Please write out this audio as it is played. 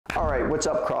All right, what's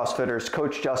up, CrossFitters?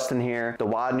 Coach Justin here, the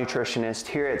WOD nutritionist.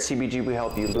 Here at CBG, we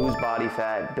help you lose body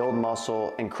fat, build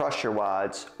muscle, and crush your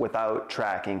WODs without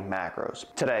tracking macros.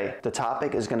 Today, the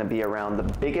topic is gonna be around the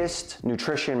biggest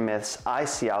nutrition myths I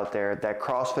see out there that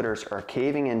CrossFitters are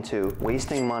caving into,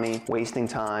 wasting money, wasting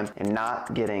time, and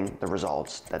not getting the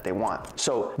results that they want.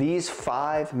 So these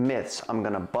 5 myths, I'm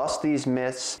gonna bust these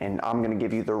myths, and I'm gonna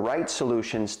give you the right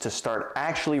solutions to start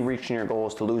actually reaching your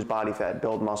goals to lose body fat,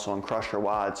 build muscle, and crush your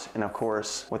WODs, and of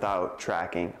course, without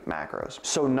tracking macros.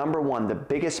 So number 1, the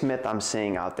biggest myth I'm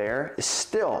seeing out there is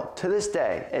still, to this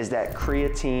day, is that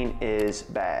creatine is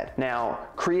bad. Now,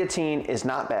 creatine is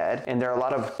not bad, and there are a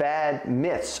lot of bad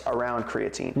myths around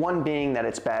creatine. One being that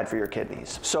it's bad for your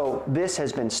kidneys. So this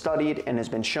has been studied and has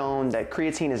been shown that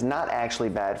creatine is not actually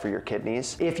bad for your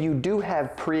kidneys. If you do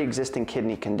have pre-existing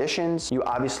kidney conditions, you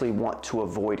obviously want to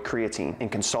avoid creatine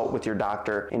and consult with your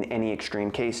doctor in any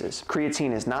extreme cases.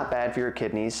 Creatine is not bad for your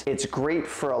kidneys. It's great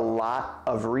for a lot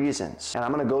of reasons, and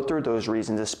I'm gonna go through those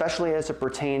reasons, especially as it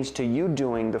pertains to you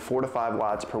doing the 4 to 5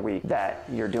 WODs per week that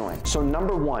you're doing. So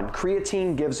number 1,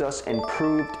 creatine gives us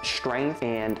improved strength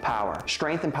and power.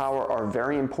 Strength and power are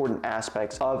very important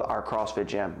aspects of our CrossFit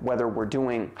gym, whether we're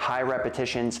doing high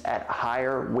repetitions at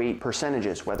higher weight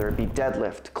percentages, whether it be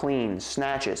deadlift, clean,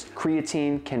 snatches.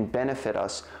 Creatine can benefit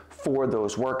us for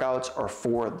those workouts or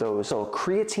for those. So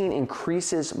creatine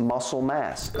increases muscle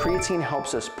mass. Creatine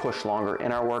helps us push longer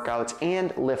in our workouts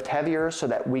and lift heavier so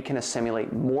that we can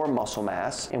assimilate more muscle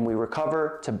mass and we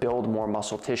recover to build more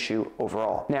muscle tissue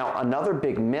overall. Now, another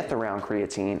big myth around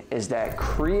creatine is that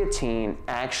creatine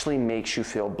actually makes you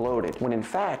feel bloated, when in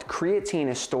fact, creatine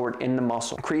is stored in the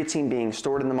muscle. Creatine being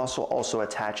stored in the muscle also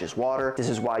attaches water. This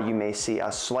is why you may see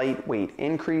a slight weight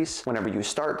increase whenever you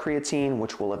start creatine,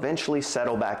 which will eventually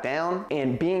settle back down,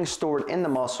 and being stored in the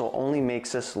muscle only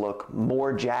makes us look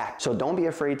more jacked. So don't be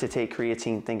afraid to take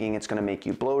creatine thinking it's gonna make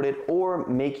you bloated or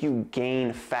make you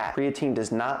gain fat. Creatine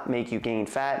does not make you gain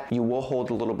fat. You will hold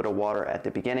a little bit of water at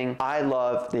the beginning. I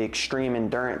love the Extreme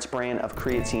Endurance brand of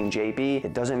creatine JB.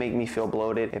 It doesn't make me feel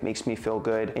bloated. It makes me feel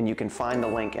good, and you can find the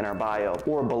link in our bio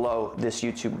or below this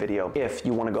YouTube video if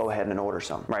you wanna go ahead and order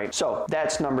some, right? So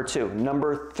that's number 2.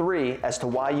 Number 3, as to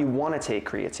why you wanna take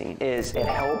creatine, is it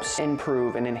helps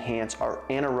improve and enhance our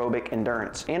anaerobic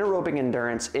endurance. Anaerobic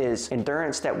endurance is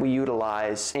endurance that we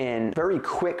utilize in very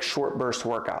quick short burst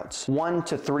workouts, 1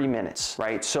 to 3 minutes,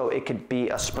 right? So it could be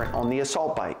a sprint on the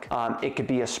assault bike. It could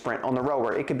be a sprint on the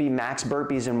rower. It could be max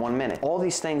burpees in 1 minute. All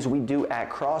these things we do at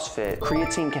CrossFit,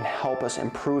 creatine can help us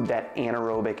improve that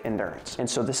anaerobic endurance. And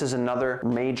so this is another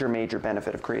major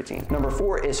benefit of creatine. Number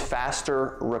 4 is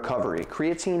faster recovery.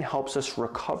 Creatine helps us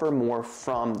recover more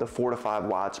from the 4 to 5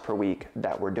 WODs per week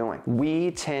that we're doing.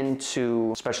 We tend to,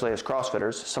 especially as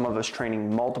CrossFitters, some of us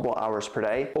training multiple hours per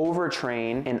day,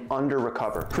 overtrain and under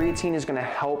recover. Creatine is gonna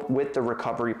help with the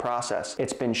recovery process.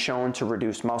 It's been shown to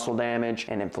reduce muscle damage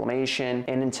and inflammation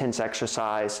and intense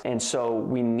exercise. And so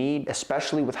we need,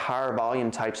 especially with higher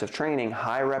volume types of training,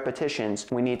 high repetitions,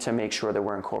 we need to make sure that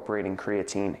we're incorporating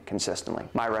creatine consistently.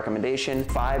 My recommendation,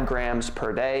 5 grams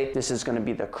per day. This is gonna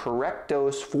be the correct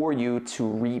dose for you to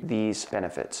reap these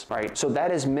benefits, right? So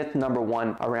that is myth number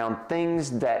 1 around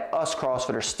things that us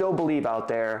CrossFitters still believe out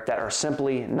there that are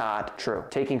simply not true.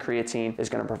 Taking creatine is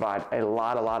going to provide a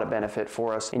lot of benefit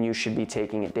for us, and you should be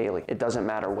taking it daily. It doesn't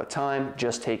matter what time,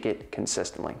 just take it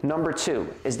consistently. Number 2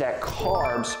 is that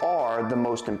carbs are the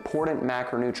most important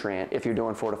macronutrient if you're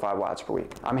doing 4 to 5 WODs per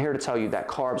week. I'm here to tell you that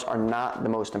carbs are not the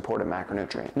most important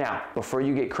macronutrient. Now, before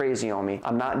you get crazy on me,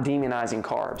 I'm not demonizing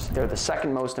carbs. They're the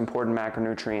second most important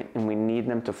macronutrient, and we need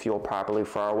them to fuel properly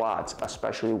for our WODs,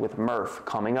 especially with MRF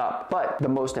coming up. But the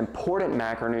most important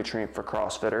macronutrient for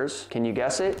CrossFitters, can you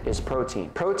guess it, is protein.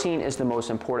 Protein is the most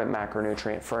important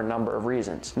macronutrient for a number of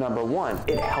reasons. Number 1,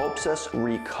 it helps us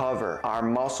recover. Our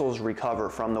muscles recover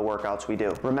from the workouts we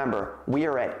do. Remember, we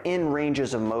are at in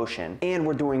ranges of motion and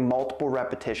we're doing multiple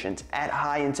repetitions at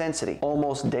high intensity,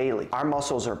 almost daily. Our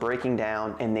muscles are breaking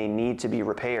down and they need to be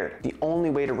repaired. The only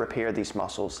way to repair these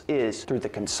muscles is through the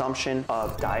consumption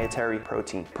of dietary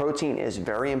protein. Protein is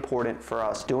very important for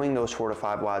us doing those 4 to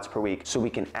 5 WODs per week, so we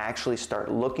can actually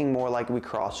start looking more like we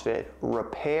CrossFit,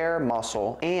 repair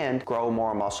muscle, and grow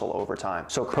more muscle over time.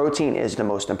 So protein is the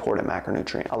most important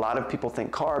macronutrient. A lot of people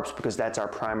think carbs because that's our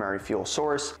primary fuel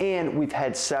source, and we've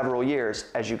had several years,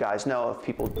 as you guys know, of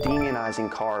people demonizing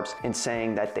carbs and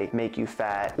saying that they make you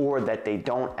fat or that they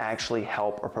don't actually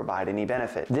help or provide any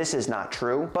benefit. This is not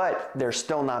true, but they're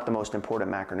still not the most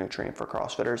important macronutrient for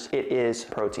CrossFitters. It is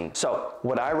protein. So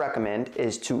what I recommend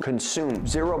is to consume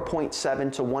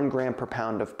 0.7 to 1 gram per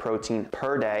pound of protein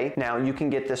per day. Now, you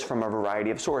can get this from a variety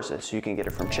of sources. You can get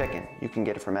it from chicken, you can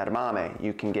get it from edamame,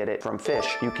 you can get it from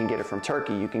fish, you can get it from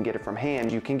turkey, you can get it from ham,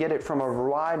 you can get it from a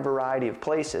wide variety of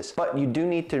places, but you do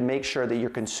need to make sure that you're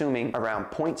consuming around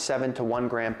 0.7 to 1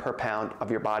 gram per pound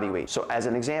of your body weight. So as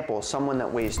an example, someone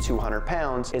that weighs 200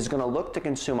 pounds is going to look to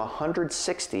consume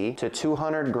 160 to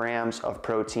 200 grams of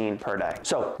protein per day.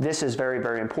 So this is very,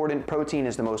 very important. Protein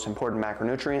is the most important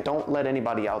macronutrient. Don't let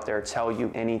anybody out there tell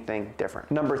you anything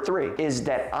different. Number 3 is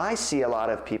that I see a lot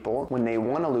of people, when they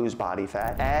want to lose body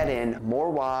fat, add in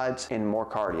more WODs and more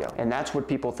cardio. And that's what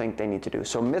people think they need to do.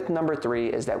 So myth number 3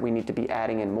 is that we need to be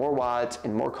adding in more WODs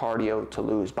and more cardio to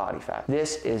lose body fat.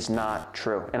 This is not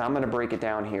true. And I'm going to break it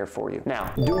down here for you.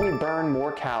 Now, do we burn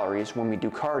more calories when we do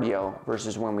cardio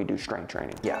versus when we do strength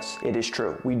training? Yes, it is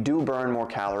true. We do burn more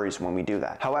calories when we do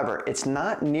that. However, it's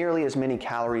not nearly as many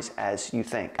calories as you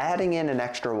think. Adding in an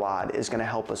extra WOD is going to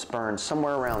help us burn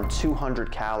somewhere around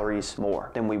 200 calories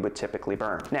more than we would typically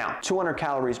burn. Now, 200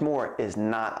 calories more is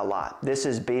not a lot. This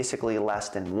is basically less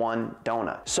than 1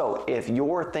 donut. So if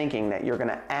you're thinking that you're going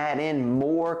to add in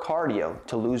more cardio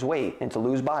to lose weight and to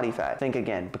lose body fat, think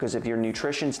again, because if your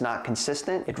nutrition's not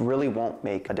consistent, it really won't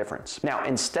make a difference. Now,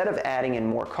 instead of adding in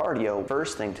more cardio,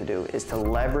 first thing to do is to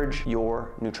leverage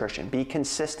your nutrition. Be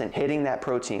consistent, hitting that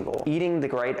protein goal, eating the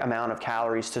right amount of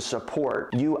calories to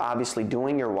support you obviously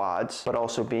doing your WODs, but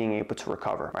also being able to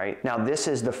recover, right? Now, this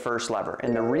is the first lever.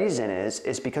 And the reason is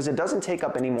because it doesn't take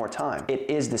up any more time. It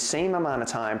is the same amount of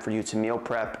time for you to meal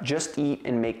prep, just eat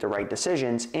and make the right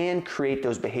decisions and create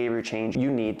those behavior change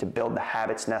you need to build the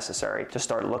habits necessary to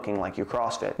start looking like you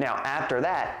CrossFit. Now, after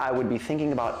that, I would be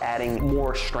thinking about adding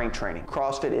more strength training.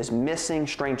 CrossFit is missing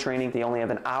strength training. They only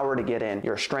have an hour to get in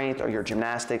your strength or your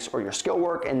gymnastics or your skill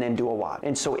work and then do a WOD.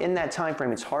 And so in that time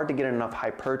frame, it's hard to get enough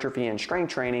hypertrophy and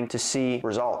strength training to see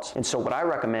results. And so what I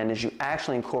recommend is you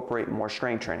actually incorporate more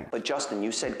strength training. But Justin,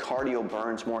 you said cardio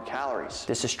burns more calories.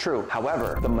 This is true.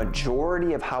 However, the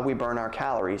majority of how we burn our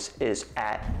calories is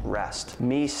at rest.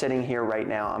 Me sitting here right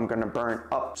now, I'm going to burn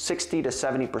up 60 to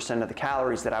 70% of the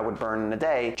calories that I would burn in a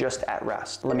day just at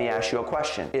rest. Let me ask you a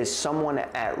question. Is someone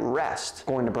at rest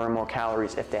going to burn more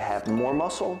calories if they have more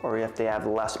muscle or if they have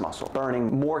less muscle?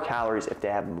 Burning more calories if they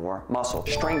have more muscle.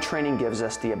 Strength training gives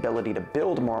us the ability to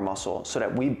build more muscle so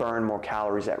that we burn more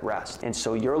calories at rest. And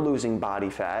so you're losing body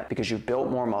fat because you've built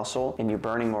more muscle and you're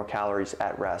burning more calories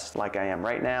at rest, like I am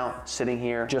right now, sitting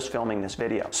here, just filming this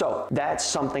video. So that's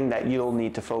something that you'll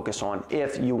need to focus on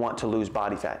if you want to lose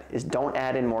body fat, is don't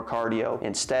add in more cardio.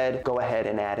 Instead, go ahead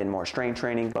and add in more strength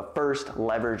training, but first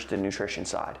leverage the nutrition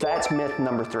side. That's myth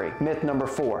number 3. Myth number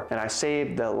 4, and I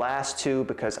saved the last 2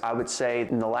 because I would say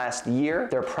in the last year,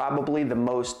 they're probably the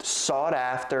most sought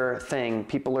after thing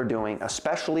people are doing,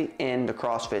 especially in the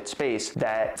CrossFit space,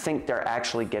 that think they're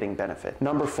actually getting benefit.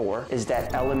 Number 4 is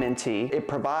that LMNT. It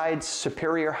provides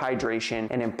superior hydration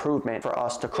and improvement for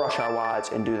us to crush our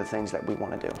WODs and do the things that we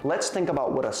want to do. Let's think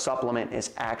about what a supplement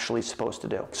is actually supposed to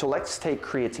do. So let's take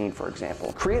creatine, for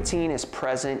example. Creatine is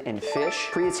present in fish.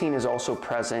 Creatine is also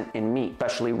present in meat,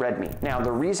 especially red meat. Now,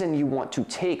 the reason you want to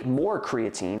take more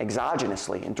creatine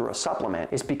exogenously and through a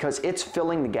supplement is because it's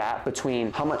filling the gap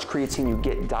between how much creatine you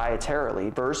get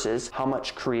dietarily versus how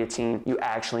much creatine you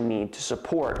actually need to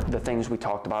support the things we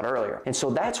talked about earlier. And so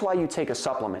that's why you take a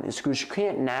supplement, is because you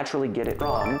can't naturally get it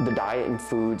from the diet and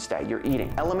foods that you're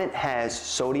eating. Element has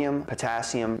sodium,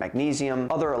 potassium, magnesium,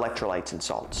 other electrolytes and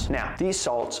salts. Now, these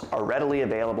salts are readily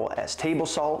available as table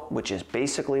salt, which is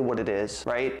basically what it is,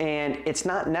 right? And it's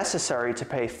not necessary to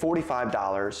pay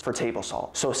 $45 for table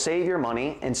salt. So save your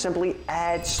money and simply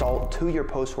add salt to your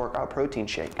post-workout protein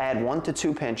shake. Add 1 to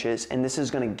 2 pinches, and this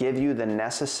is going to give you the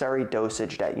necessary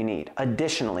dosage that you need.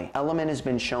 Additionally, Element has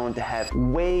been shown to have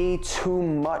way too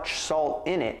much salt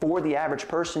in it for the average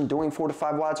person doing 4 to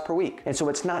 5 WODs per week. And so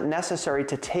it's not necessary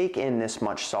to take in this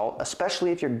much salt,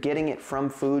 especially if you're getting it from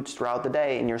foods throughout the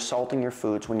day and you're salting your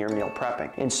foods when you're meal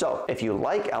prepping. And so if you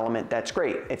like Element, that's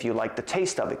great. If you like the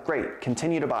taste of it, great.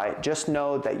 Continue to buy it. Just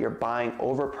know that you're buying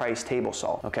overpriced table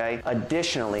salt, okay?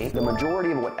 Additionally, the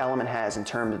majority of what Element has in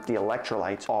terms of the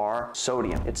electrolytes are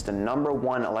sodium. It's the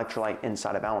 #1 electrolyte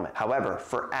inside of Element. However,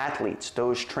 for athletes,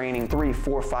 those training 3,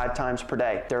 4, 5 times per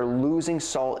day, they're losing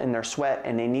salt in their sweat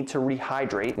and they need to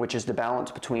rehydrate, which is the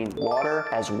balance between water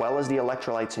as well as the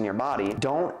electrolytes in your body.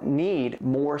 Don't need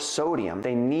more sodium.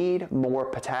 They need more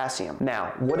potassium.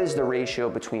 Now, what is the ratio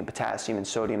between potassium and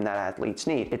sodium that athletes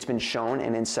need? It's been shown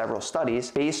and in several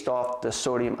studies based off the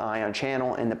sodium ion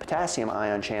channel and the potassium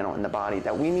ion channel in the body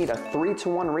that we need a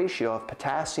 3-to-1 ratio of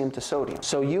potassium to sodium.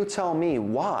 So you tell me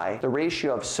why the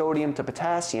ratio of sodium to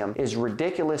potassium is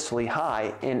ridiculously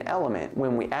high in Element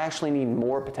when we actually need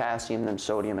more potassium potassium than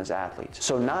sodium as athletes.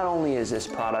 So not only is this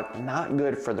product not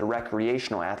good for the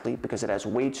recreational athlete because it has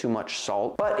way too much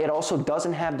salt, but it also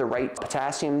doesn't have the right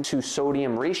potassium to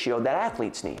sodium ratio that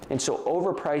athletes need. And so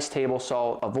overpriced table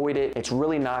salt, avoid it. It's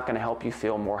really not going to help you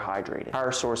feel more hydrated.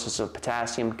 Higher sources of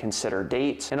potassium, consider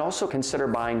dates, and also consider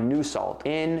buying new salt.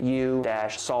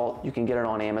 NU-salt, you can get it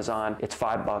on Amazon. It's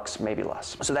 $5, maybe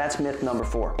less. So that's myth number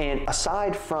 4. And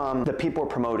aside from the people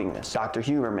promoting this, Dr.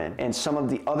 Huberman and some of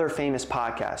the other famous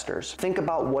podcasters, think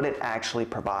about what it actually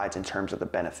provides in terms of the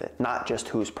benefit, not just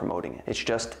who's promoting it. It's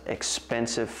just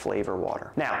expensive flavor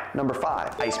water. Now, number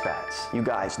 5, ice baths. You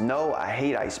guys know I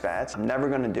hate ice baths. I'm never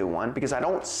gonna do one because I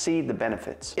don't see the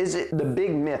benefits. The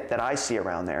big myth that I see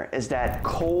around there is that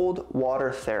cold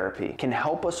water therapy can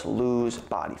help us lose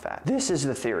body fat. This is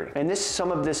the theory. And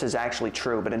some of this is actually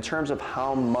true, but in terms of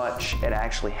how much it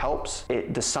actually helps,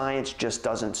 the science just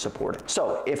doesn't support it.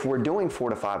 So if we're doing 4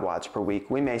 to 5 watts per week,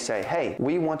 we may say, hey,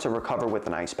 we want to recover with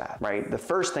an ice bath, right? The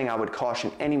first thing I would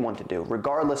caution anyone to do,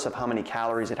 regardless of how many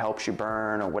calories it helps you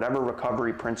burn or whatever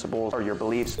recovery principles or your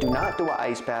beliefs, do not do an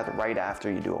ice bath right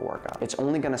after you do a workout. It's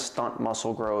only going to stunt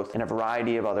muscle growth and a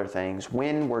variety of other things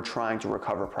when we're trying to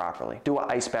recover properly. Do an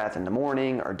ice bath in the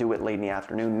morning or do it late in the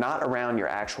afternoon, not around your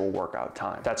actual workout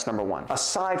time. That's number 1.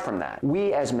 Aside from that,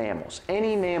 we as mammals,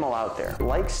 any mammal out there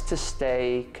likes to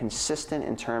stay consistent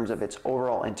in terms of its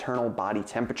overall internal body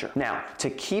temperature. Now, to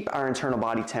keep our internal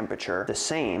body temperature the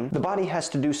same, the body has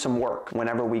to do some work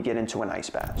whenever we get into an ice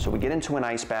bath. So we get into an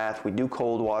ice bath, we do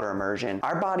cold water immersion.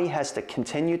 Our body has to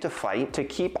continue to fight to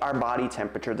keep our body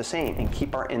temperature the same and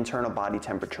keep our internal body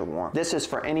temperature warm. This is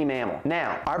for any mammal.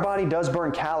 Now, our body does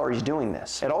burn calories doing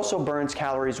this. It also burns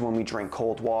calories when we drink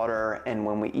cold water and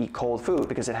when we eat cold food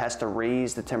because it has to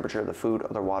raise the temperature of the food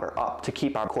or the water up to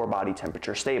keep our core body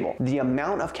temperature stable. The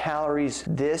amount of calories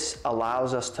this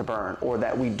allows us to burn, or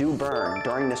that we do burn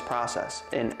during this process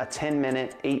in a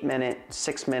 10-minute, 8-minute,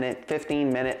 6-minute,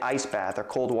 15-minute ice bath or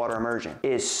cold water immersion,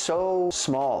 is so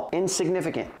small,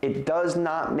 insignificant. It does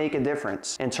not make a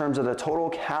difference in terms of the total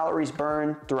calories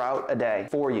burned throughout a day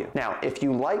for you. Now, if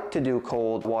you like to do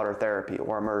cold water therapy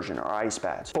or immersion or ice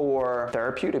baths for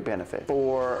therapeutic benefit,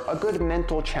 for a good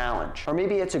mental challenge, or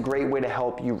maybe it's a great way to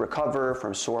help you recover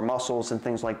from sore muscles and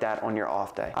things like that on your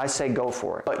off day, I say go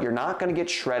for it. But you're not going to get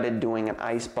shredded doing an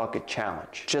ice bucket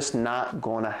challenge. Just not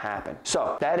going to happen.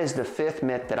 So that is the 5th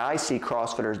myth that I see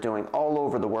CrossFitters doing all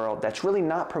over the world that's really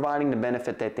not providing the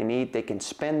benefit that they need. They can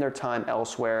spend their time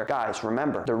elsewhere. Guys,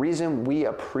 remember, the reason we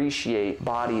appreciate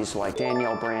bodies like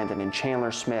Danielle Brandon and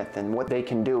Chandler Smith and what they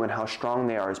can do and how strong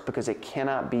they are is because it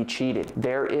cannot be cheated.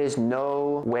 There is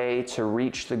no way to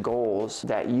reach the goals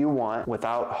that you want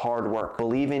without hard work.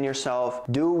 Believe in yourself.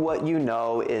 Do what you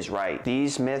know is right.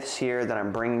 These myths here that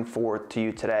I'm bringing forth to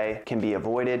you today can be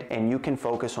avoided, and you can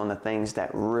focus on the things that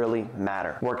really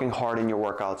matter. Working hard in your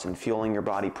workouts and fueling your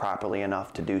body properly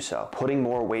enough to do so. Putting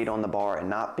more weight on the bar and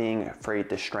not being afraid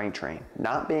to strength train.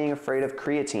 Not being afraid of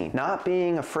creatine. Not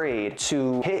being afraid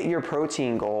to hit your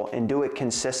protein goal and do it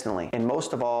consistently. And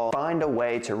most of all, find a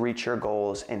way to reach your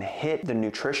goals and hit the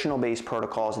nutritional based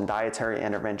protocols and dietary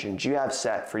interventions you have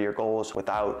set for your goals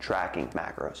without tracking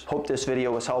macros. Hope this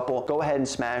video was helpful. Go ahead and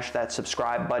smash that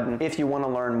subscribe button if you want to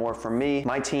learn more from me,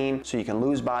 my team, so you can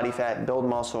lose body fat, build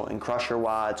muscle, and crush your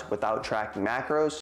WODs without tracking macros.